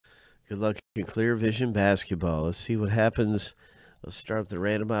Good luck in Clear Vision Basketball. Let's see what happens. Let's start the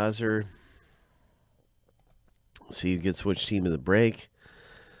randomizer. See who gets which team in the break.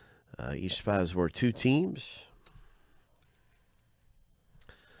 Each spot is worth 2 teams.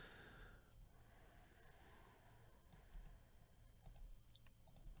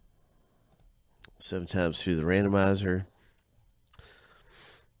 Seven times through the randomizer.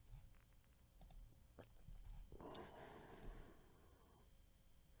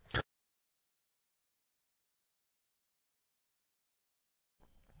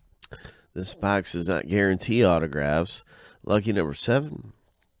 This box does not guarantee autographs. Lucky number 7.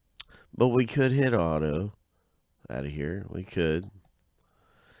 But we could hit auto out of here. We could.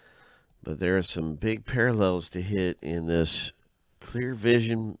 But there are some big parallels to hit in this Clear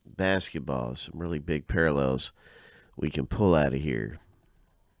Vision Basketball. Some really big parallels we can pull out of here.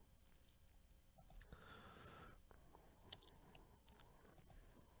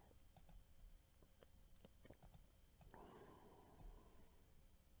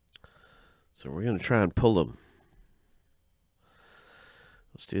 So we're going to try and pull them.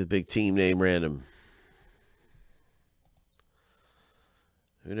 Let's do the big team name random.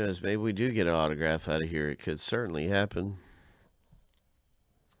 Who knows? Maybe we do get an autograph out of here. It could certainly happen.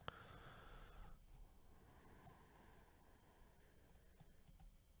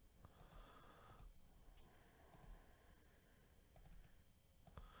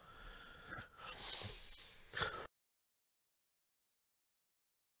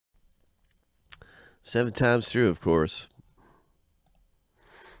 Seven times through, of course.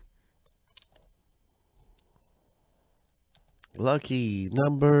 Lucky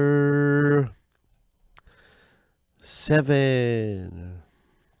number 7.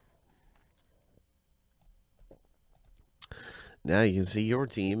 Now you can see your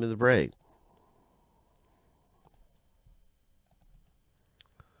team in the break.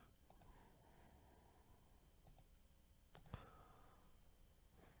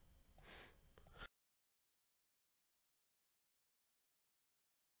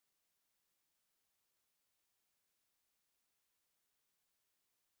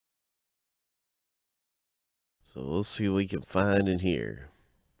 So we'll see what we can find in here.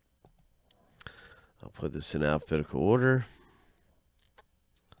 I'll put this in alphabetical order.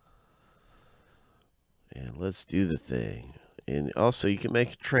 And let's do the thing. And also you can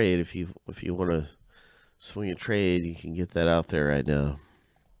make a trade if you want to swing a trade, you can get that out there right now.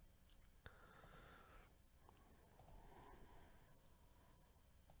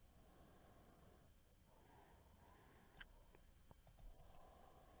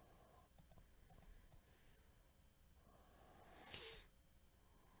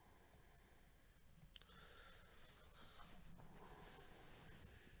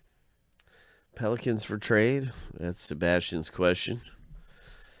 Pelicans for trade? That's Sebastian's question.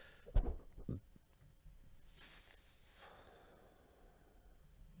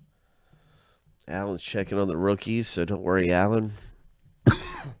 Alan's checking on the rookies, so don't worry, Alan.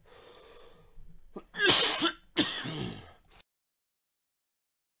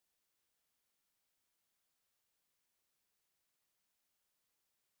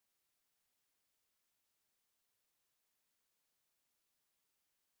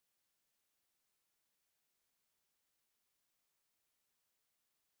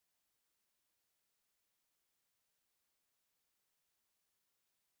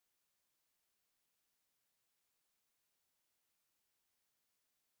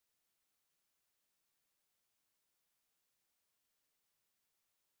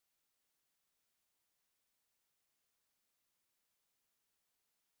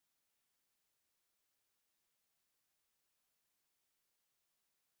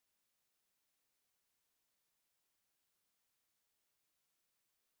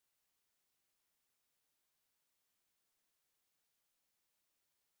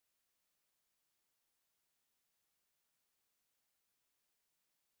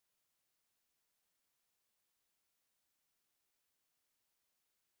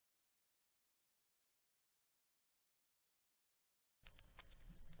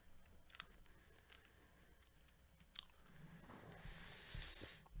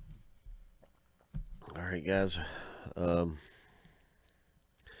 All right, guys.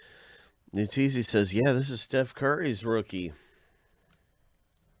 Nutisi says, yeah, this is Steph Curry's rookie.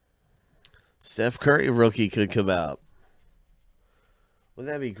 Steph Curry rookie could come out.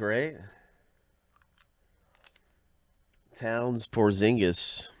 Wouldn't that be great? Towns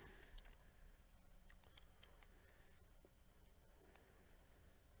Porzingis.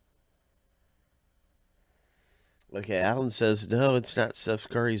 Okay, Alan says, no, it's not Steph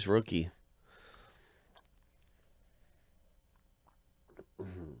Curry's rookie.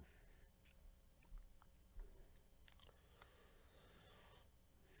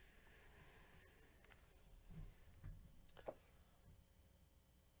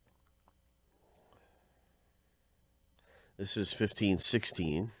 This is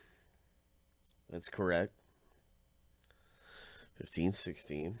 1516. That's correct.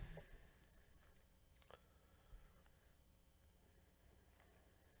 1516.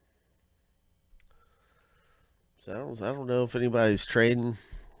 So I don't know if anybody's trading.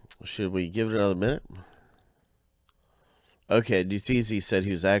 Should we give it another minute? Okay, Dutizi said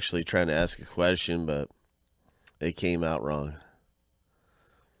he was actually trying to ask a question, but it came out wrong.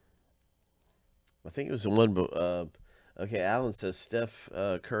 I think it was the one. Okay, Alan says Steph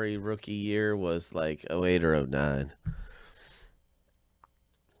Curry rookie year was like 08 or 09.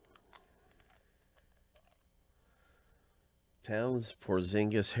 Towns,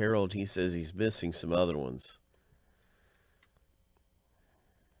 Porzingis, Harold, he says he's missing some other ones.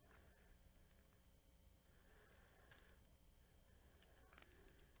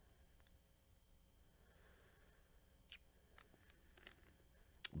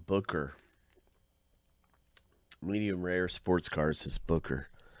 Booker. Medium rare sports cards says Booker.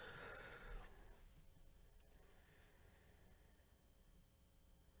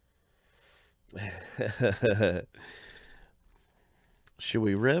 Should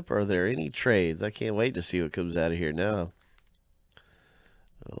we rip? Are there any trades? I can't wait to see what comes out of here now.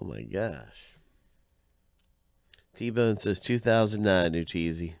 Oh my gosh. T-Bone says 2009,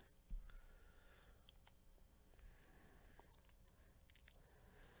 Nutizi.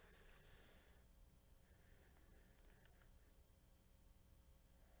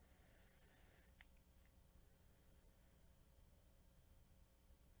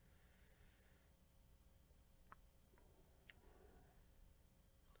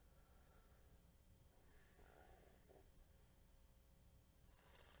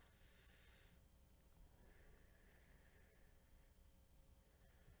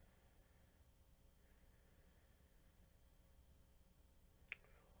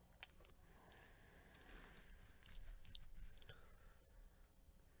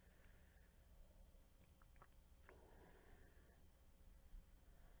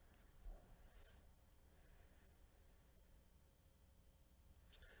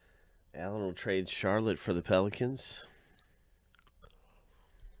 Allen will trade Charlotte for the Pelicans.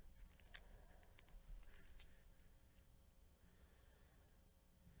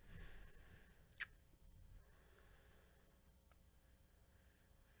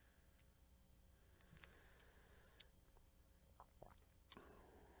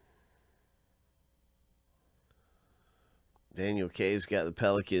 Daniel K's got the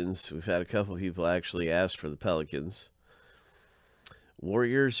Pelicans. We've had a couple people actually ask for the Pelicans.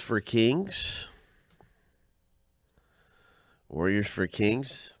 Warriors for Kings. Warriors for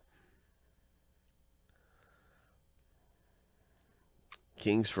Kings.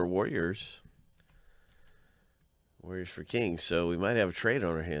 Kings for Warriors. Warriors for Kings. So we might have a trade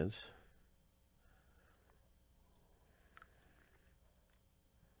on our hands.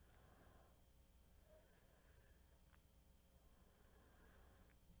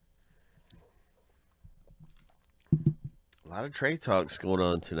 A lot of trade talks going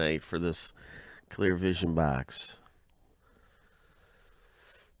on tonight for this Clear Vision box.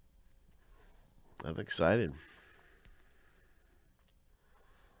 I'm excited.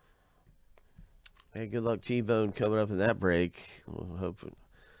 Hey, good luck, T-Bone, coming up in that break. We'll hope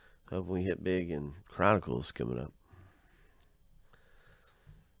we hit big in Chronicles coming up.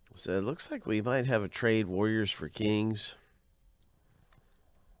 So it looks like we might have a trade, Warriors for Kings.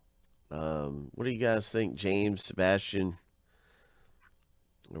 What do you guys think, James, Sebastian?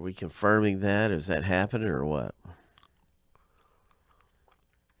 Are we confirming that? Is that happening or what?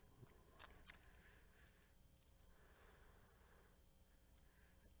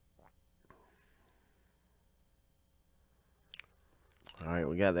 All right,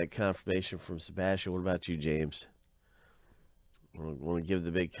 we got that confirmation from Sebastian. What about you, James? Want to give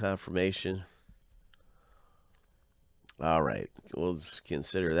the big confirmation? All right, we'll just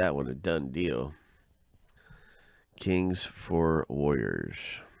consider that one a done deal. Kings for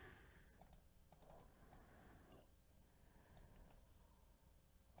Warriors.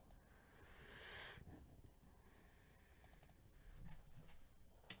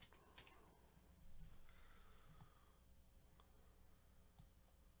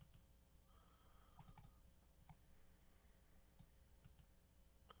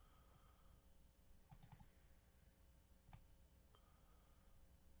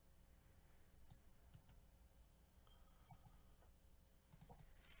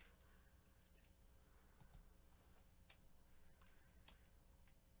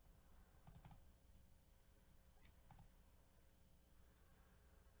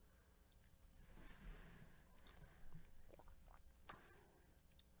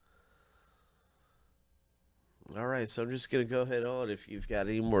 All right, so I'm just going to go ahead on. If you've got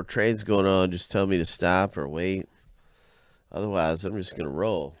any more trades going on, just tell me to stop or wait. Otherwise, I'm just going to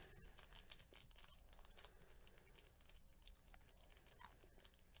roll.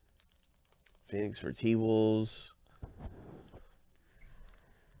 Phoenix for T-Wolves.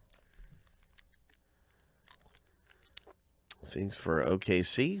 Phoenix for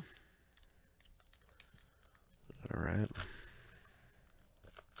OKC. All right.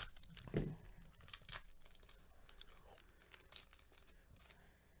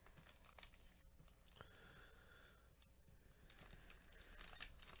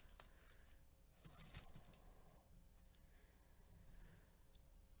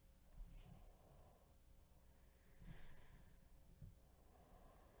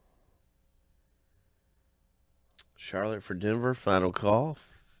 Charlotte for Denver. Final call.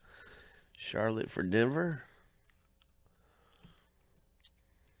 Charlotte for Denver.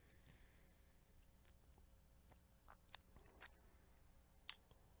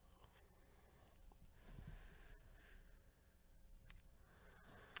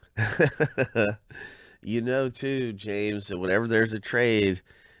 You know, too, James, that whenever there's a trade,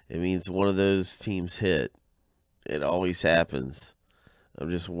 it means one of those teams hit. It always happens. I'm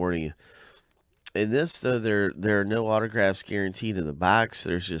just warning you. In this, though, there are no autographs guaranteed in the box.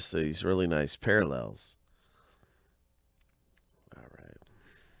 There's just these really nice parallels. All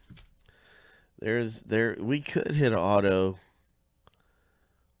right. We could hit auto,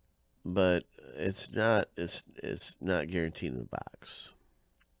 but it's not guaranteed in the box.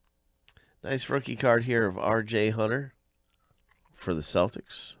 Nice rookie card here of R.J. Hunter for the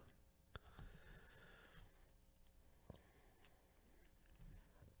Celtics.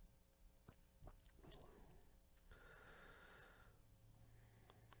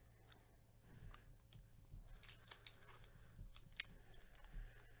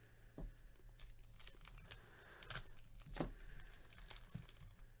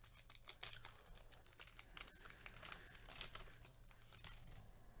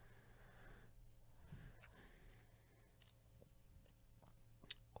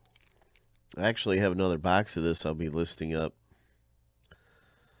 I actually have another box of this I'll be listing up.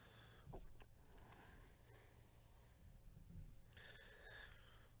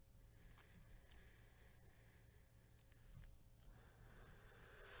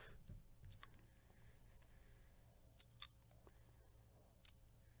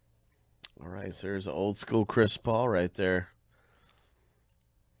 All right, so there's an old school Chris Paul right there.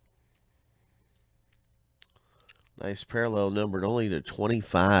 Nice parallel numbered only to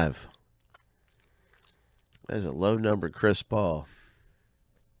 25. That's a low number Chris Paul.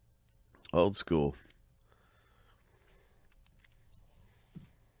 Old school.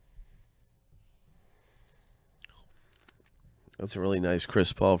 That's a really nice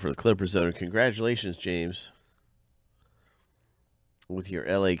Chris Paul for the Clippers owner. Congratulations, James, with your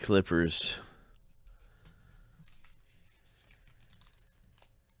LA Clippers.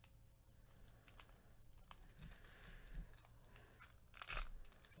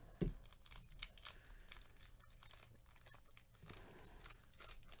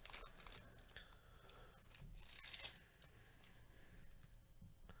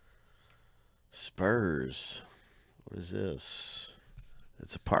 Spurs. What is this?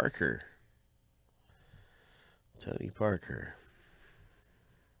 It's a Parker. Tony Parker.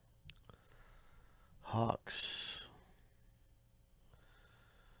 Hawks.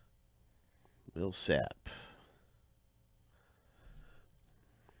 Millsap.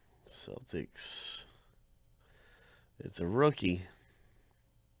 Celtics. It's a rookie.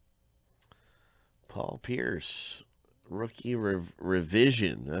 Paul Pierce. Rookie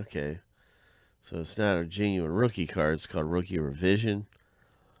revision. Okay. So it's not a genuine rookie card. It's called Rookie Revision.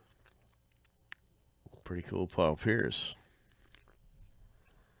 Pretty cool, Paul Pierce.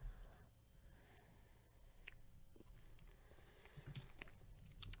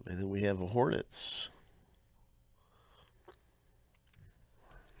 And then we have a Hornets.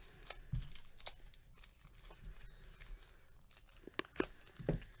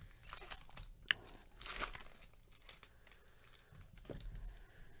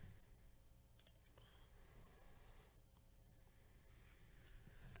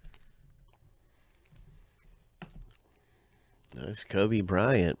 Nice Kobe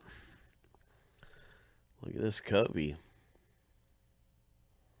Bryant. Look at this Kobe.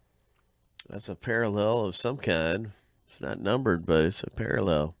 That's a parallel of some kind. It's not numbered, but it's a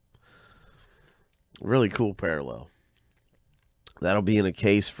parallel. Really cool parallel. That'll be in a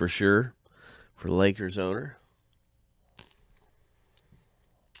case for sure for the Lakers owner.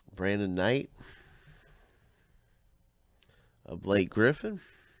 Brandon Knight. A Blake Griffin.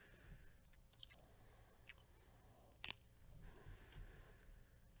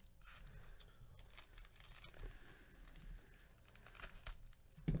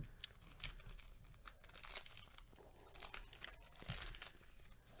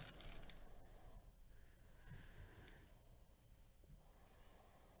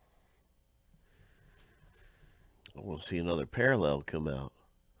 I want to see another parallel come out.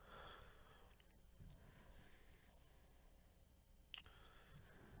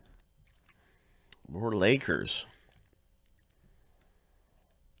 More Lakers.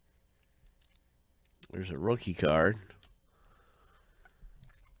 There's a rookie card.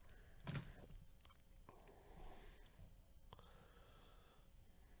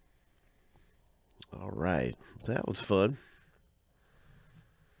 All right. That was fun.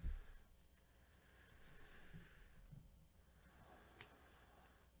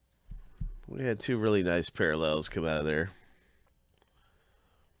 We had two really nice parallels come out of there.